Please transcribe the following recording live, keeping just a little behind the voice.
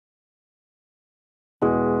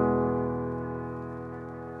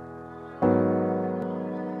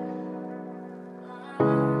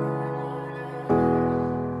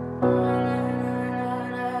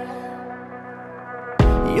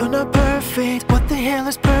perfect. What the hell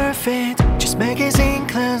is perfect? Just magazine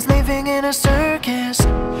clowns living in a circus.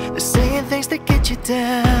 They're saying things that get you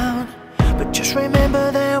down, but just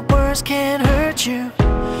remember that words can't hurt you.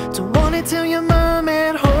 Don't wanna tell your mom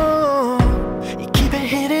at home. You keep it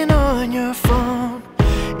hidden on your phone.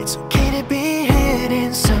 It's okay to be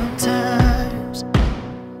hidden sometimes.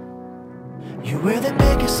 You wear the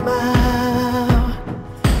biggest smile,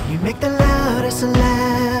 you make the loudest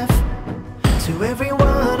laugh. To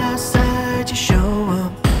everyone outside, you show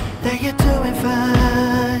them that you're doing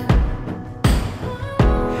fine.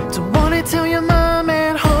 Don't wanna tell your mom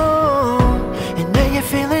at home, and now you're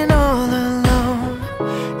feeling all alone.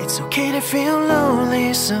 It's okay to feel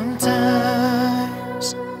lonely sometimes.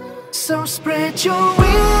 So spread your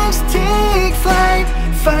wings, take flight,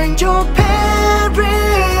 find your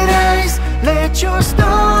paradise. Let your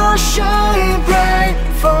stars shine bright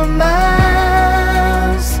for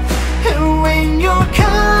miles. And when you're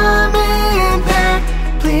coming back,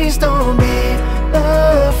 please don't be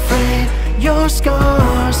afraid. Your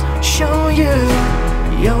scars show you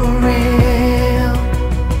you're real.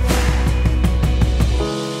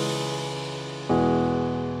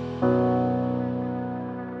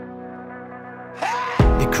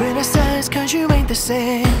 They criticize cause you ain't the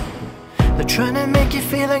same. They're trying to make you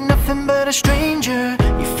feel like nothing but a stranger.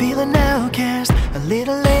 You feel an outcast, a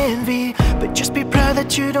little envy, but just be proud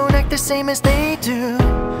that you don't act the same as they do.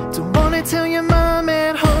 Don't wanna tell your mom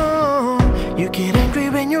at home. You get angry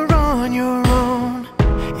when you're on your own.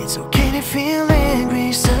 It's okay to feel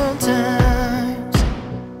angry sometimes.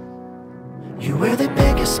 You wear the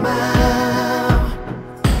biggest smile,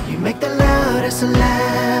 you make the loudest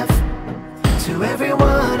laugh. To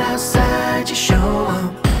everyone outside, you show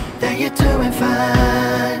them that you're doing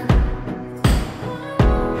fine.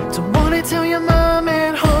 Don't wanna tell your mom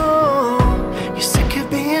at home. You're sick of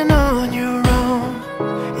being on your own.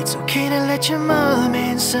 It's okay to let your mom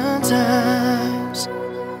in sometimes.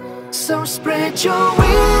 So spread your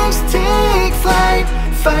wings, take flight,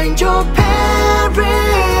 find your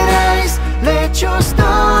paradise. Let your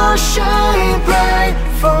stars shine bright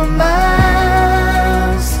for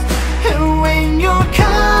miles. And when you're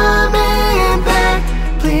coming back,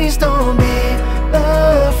 please don't be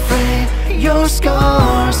afraid. Your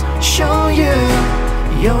scars show you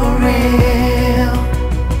you're real.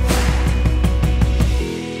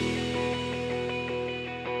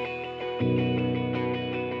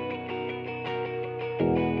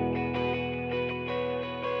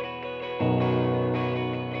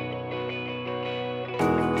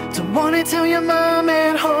 Don't wanna tell your mom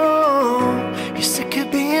at home. You're sick of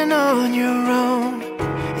being on your own.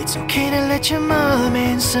 It's okay to let your mom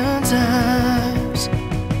in sometimes.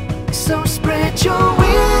 So spread your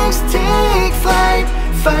wings, take flight,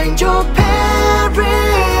 find your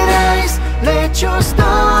paradise. Let your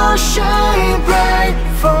stars